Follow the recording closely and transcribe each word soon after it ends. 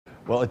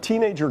Well, a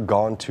teenager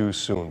gone too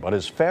soon, but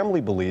his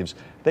family believes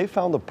they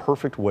found the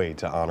perfect way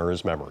to honor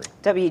his memory.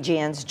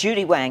 WGN's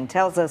Judy Wang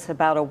tells us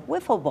about a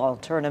wiffle ball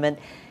tournament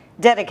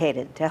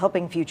dedicated to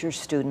helping future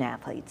student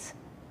athletes.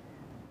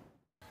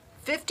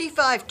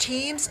 55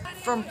 teams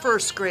from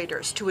first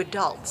graders to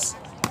adults.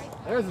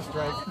 There's a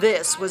strike.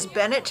 This was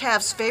Bennett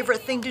Taft's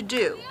favorite thing to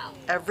do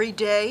every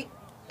day,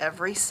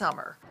 every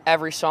summer.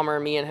 Every summer,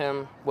 me and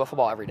him, wiffle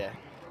ball every day.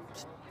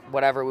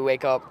 Whatever, we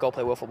wake up, go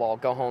play wiffle ball,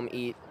 go home,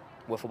 eat,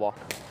 wiffle ball.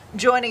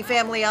 Joining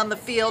family on the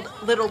field,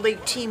 Little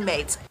League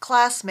teammates,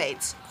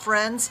 classmates,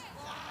 friends,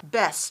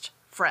 best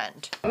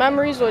friend.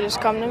 Memories will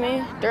just come to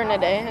me during the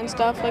day and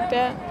stuff like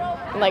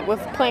that. Like with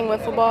playing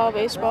wiffle ball,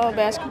 baseball,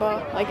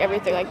 basketball, like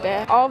everything like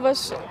that. All of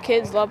us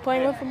kids love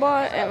playing wiffle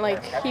ball, and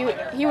like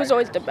he was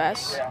always the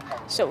best,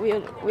 so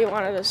we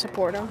wanted to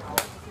support him.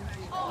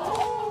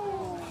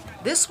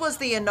 This was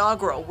the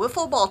inaugural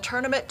wiffle ball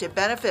tournament to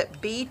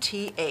benefit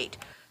BT8,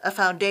 a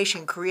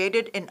foundation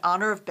created in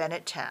honor of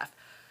Bennett Taft.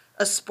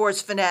 A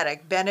sports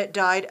fanatic, Bennett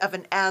died of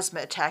an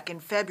asthma attack in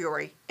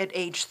February at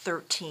age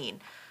 13.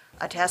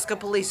 Itasca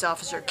police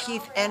officer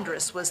Keith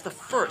Endress was the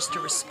first to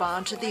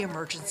respond to the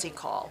emergency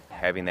call.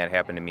 Having that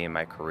happen to me in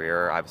my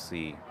career,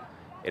 obviously,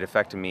 it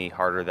affected me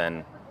harder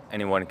than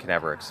anyone can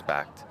ever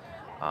expect.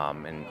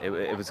 And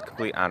it was a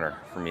complete honor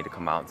for me to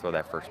come out and throw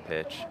that first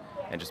pitch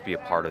and just be a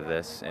part of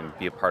this and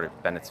be a part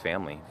of Bennett's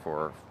family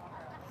for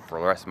the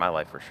rest of my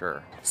life, for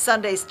sure.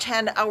 Sunday's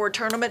 10-hour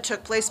tournament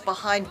took place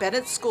behind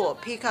Bennett's school,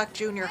 Peacock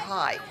Junior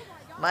High.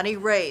 Money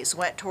raised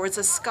went towards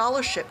a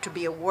scholarship to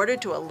be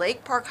awarded to a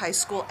Lake Park High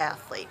School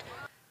athlete.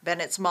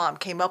 Bennett's mom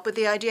came up with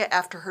the idea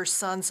after her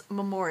son's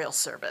memorial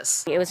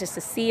service. It was just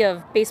a sea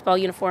of baseball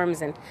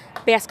uniforms and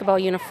basketball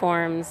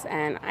uniforms,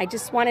 and I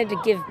just wanted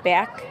to give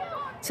back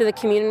to the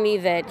community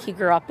that he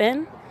grew up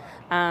in.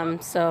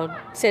 So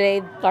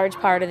today, large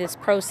part of this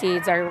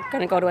proceeds are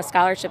going to go to a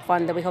scholarship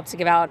fund that we hope to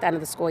give out at the end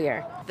of the school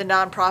year. The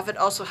nonprofit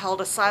also held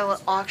a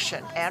silent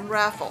auction and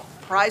raffle.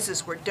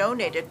 Prizes were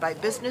donated by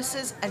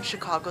businesses and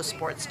Chicago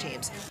sports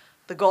teams.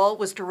 The goal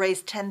was to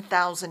raise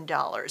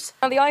 $10,000.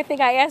 The only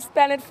thing I asked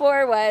Bennett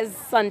for was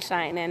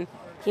sunshine, and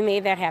he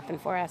made that happen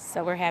for us,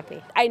 so we're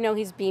happy. I know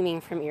he's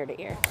beaming from ear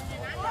to ear.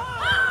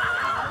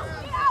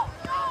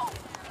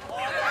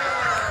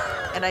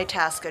 In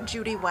Itasca,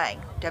 Judy Wang,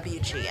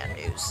 WGN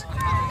News.